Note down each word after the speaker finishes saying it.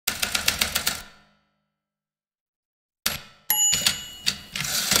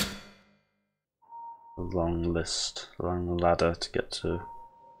a long list, long ladder to get to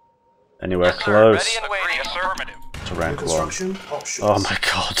anywhere close to rank 1. Oh my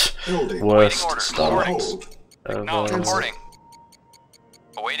god, worst start ever. Reporting.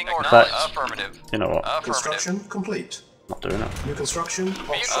 Awaiting order. In fact, Affirmative. you know what? Construction complete. Not doing it. New construction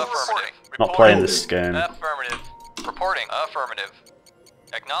options. Affirmative. Not playing this game. Affirmative. Reporting. Affirmative.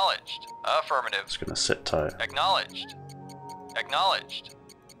 Acknowledged. Affirmative. Just gonna sit tight. Acknowledged. Acknowledged.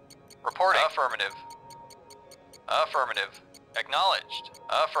 Reporting. Affirmative. Affirmative. Acknowledged.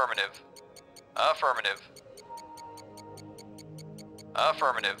 Affirmative. Affirmative.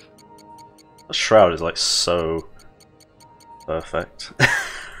 Affirmative. The shroud is like so perfect.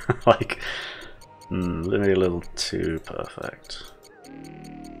 Like, maybe a little too perfect.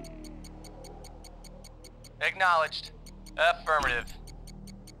 Acknowledged. Affirmative.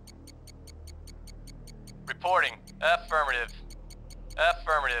 Reporting. Affirmative.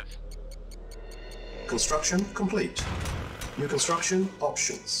 Affirmative. Construction complete. New construction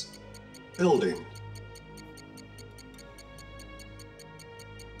options. Building.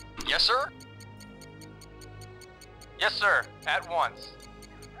 Yes, sir? Yes, sir. At once.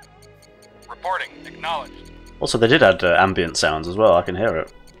 Reporting. Acknowledged. Also, they did add ambient sounds as well. I can hear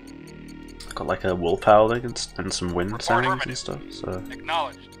it. Got like a wolf howling and some wind sounds and stuff. So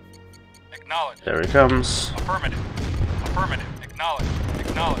Acknowledged. Acknowledged. there he comes. Affirmative. Affirmative. Acknowledged.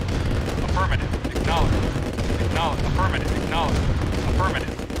 Acknowledged. Affirmative. Acknowledged. Acknowledged. Affirmative. Acknowledged.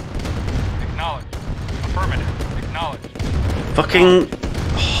 Affirmative. Acknowledged. Affirmative. Acknowledged. Fucking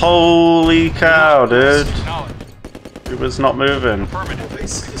holy cow, dude! Acknowledged. It was not moving. Affirmative.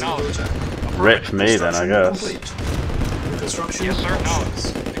 Base is under attack. Rip me then, I guess. Complete. New construction Yes, sir.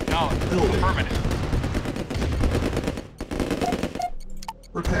 options. Acknowledged. Building. Affirmative.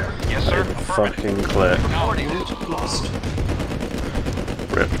 Repair. Yes, sir. Affirmative. Fucking click. Unit lost.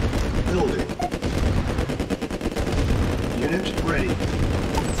 Rip. Building. Unit ready.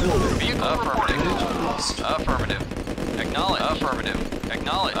 Building. Vehicle affirmative. Unit lost. Affirmative. Acknowledge. Affirmative.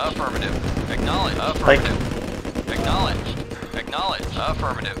 Acknowledge. Affirmative. Acknowledge. Like, Affirmative. Acknowledged. Acknowledge.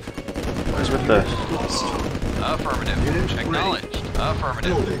 Affirmative. what's with the... Lost. Affirmative. Unit Acknowledged.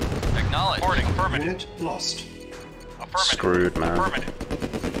 Affirmative. Building. Acknowledged. Reporting. Affirmative. Unit lost. Affirmative. Screwed, man. Affirmative.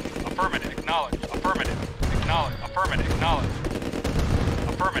 Affirmative. Acknowledged. Affirmative. Acknowledge. Affirmative. Acknowledged.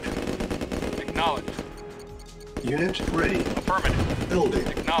 Affirmative. Acknowledged. Unit ready. Affirmative. Building.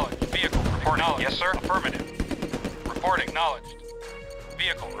 Acknowledged. Vehicle. Reporting. Yes, sir. Affirmative. Reporting. Acknowledged.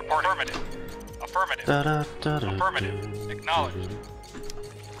 Vehicle. Reporting. Affirmative. Affirmative. Da, da, da, da, Affirmative. Acknowledged.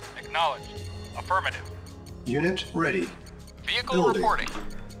 Acknowledged. Affirmative. Unit ready. Vehicle Building. reporting.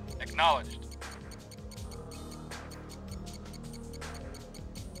 Acknowledged.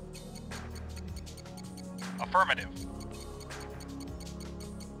 Affirmative.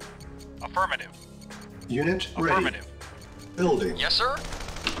 Affirmative. Unit ready. Affirmative. Building. Yes, sir.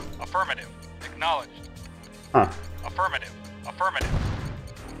 Affirmative. Acknowledged. Huh. Affirmative. Affirmative.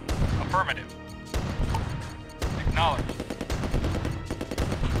 Affirmative. Acknowledged.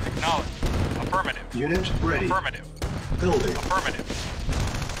 Acknowledged. Affirmative. Unit ready. Affirmative. Building. Affirmative.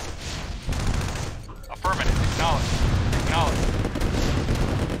 Affirmative. Acknowledged. Acknowledged.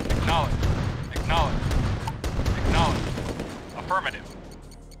 Acknowledged. Acknowledged. Acknowledged. Affirmative.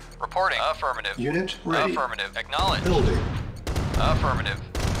 Reporting. Affirmative. Unit ready. Affirmative. Acknowledged. Building. Affirmative.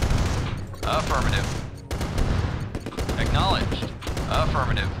 Affirmative. Acknowledged.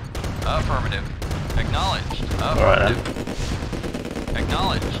 Affirmative. Affirmative. Acknowledged. Alright Affirmative.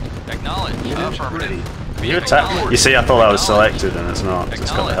 Acknowledged. Acknowledged. Unit Affirmative. ready. You attack. You see, I thought that was selected and it's not.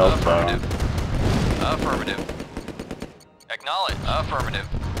 It's got the health bar on. Affirmative. Acknowledge. Affirmative.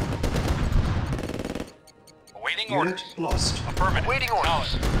 Awaiting orders. Unit lost. Affirmative. Waiting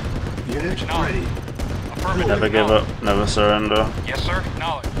orders. Unit Acknowledge. ready. Affirmative. Never give up, never surrender. Yes, sir.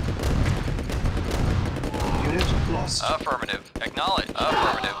 Acknowledge. Unit lost. Affirmative. Acknowledge.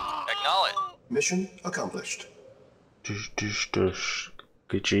 Affirmative. Acknowledge. Mission accomplished. Dush, dush, dush.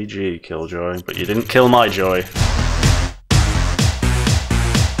 Good GG, Killjoy. But you didn't kill my joy.